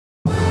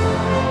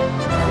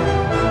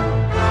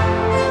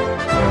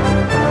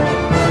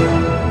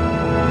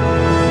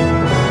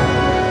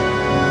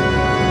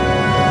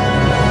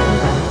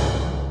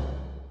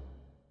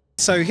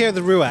So here at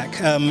the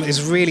RUAC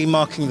is really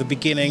marking the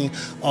beginning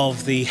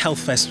of the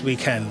HealthFest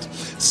weekend.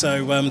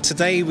 So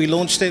today we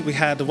launched it. We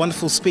had a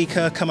wonderful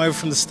speaker come over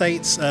from the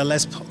States,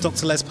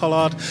 Dr. Les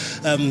Pollard,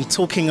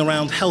 talking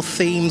around health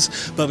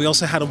themes, but we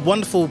also had a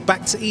wonderful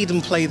Back to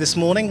Eden play this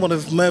morning, one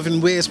of Mervyn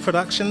Weir's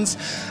productions.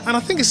 And I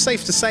think it's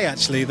safe to say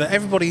actually that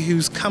everybody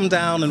who's come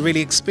down and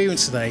really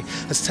experienced today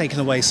has taken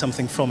away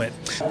something from it.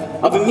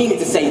 I've been meaning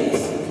to say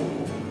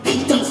this.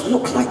 He does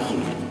look like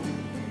you.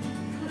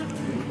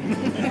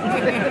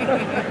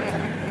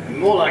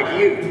 More like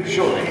you,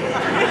 surely.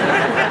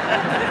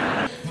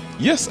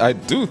 Yes, I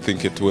do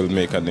think it will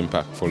make an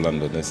impact for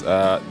Londoners.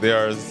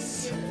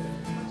 There's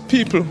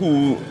people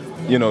who,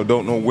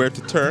 don't know where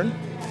to turn,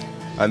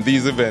 and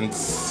these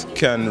events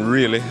can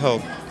really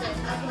help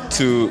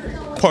to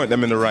point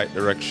them in the right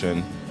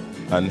direction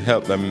and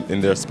help them in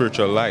their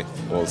spiritual life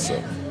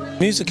also.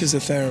 Music is a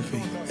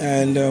therapy,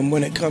 and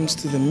when it comes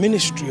to the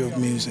ministry of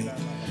music,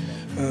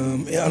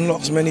 it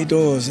unlocks many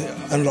doors. It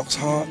unlocks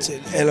hearts,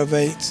 it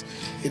elevates,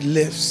 it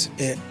lifts,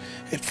 it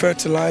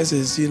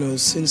fertilizes,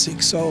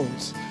 sin-sick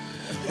souls.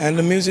 And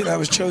the music that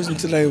was chosen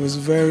today was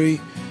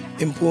very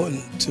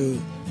important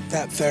to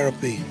that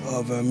therapy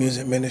of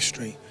music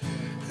ministry.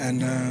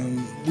 And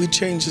we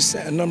changed the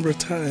set a number of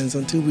times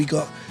until we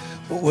got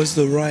what was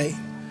the right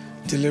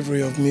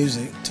delivery of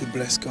music to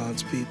bless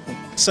God's people.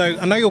 So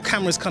I know your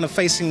camera's kind of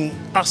facing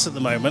us at the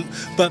moment,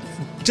 but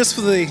just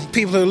for the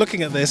people who are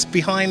looking at this,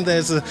 behind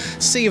there's a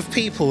sea of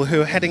people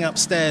who are heading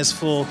upstairs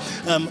for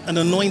an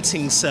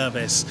anointing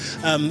service,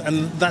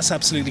 and that's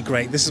absolutely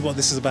great. This is what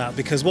this is about,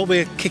 because what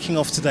we're kicking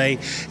off today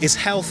is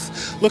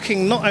health,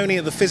 looking not only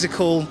at the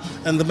physical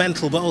and the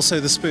mental, but also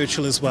the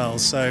spiritual as well.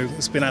 So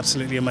it's been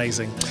absolutely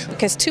amazing.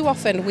 Because too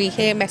often we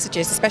hear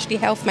messages, especially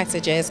health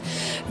messages,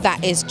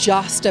 that is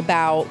just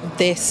about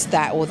this,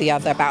 that or the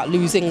other, about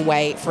losing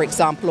weight, for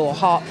example, or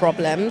heart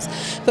problems.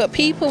 But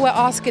people were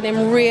asking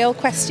him real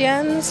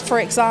questions, for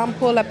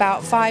example,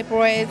 about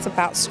fibroids,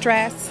 about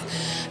stress,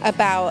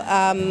 about,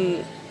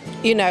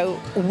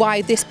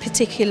 why this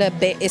particular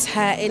bit is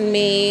hurting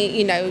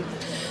me,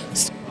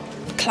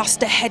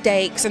 cluster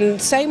headaches.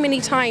 And so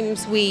many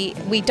times we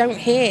don't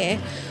hear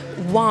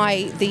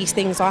why these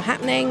things are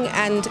happening,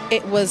 and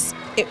it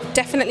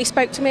definitely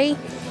spoke to me.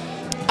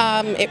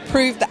 It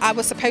proved that I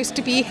was supposed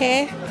to be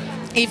here,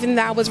 even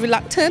though I was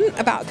reluctant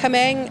about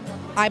coming.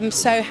 I'm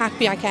so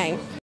happy I came.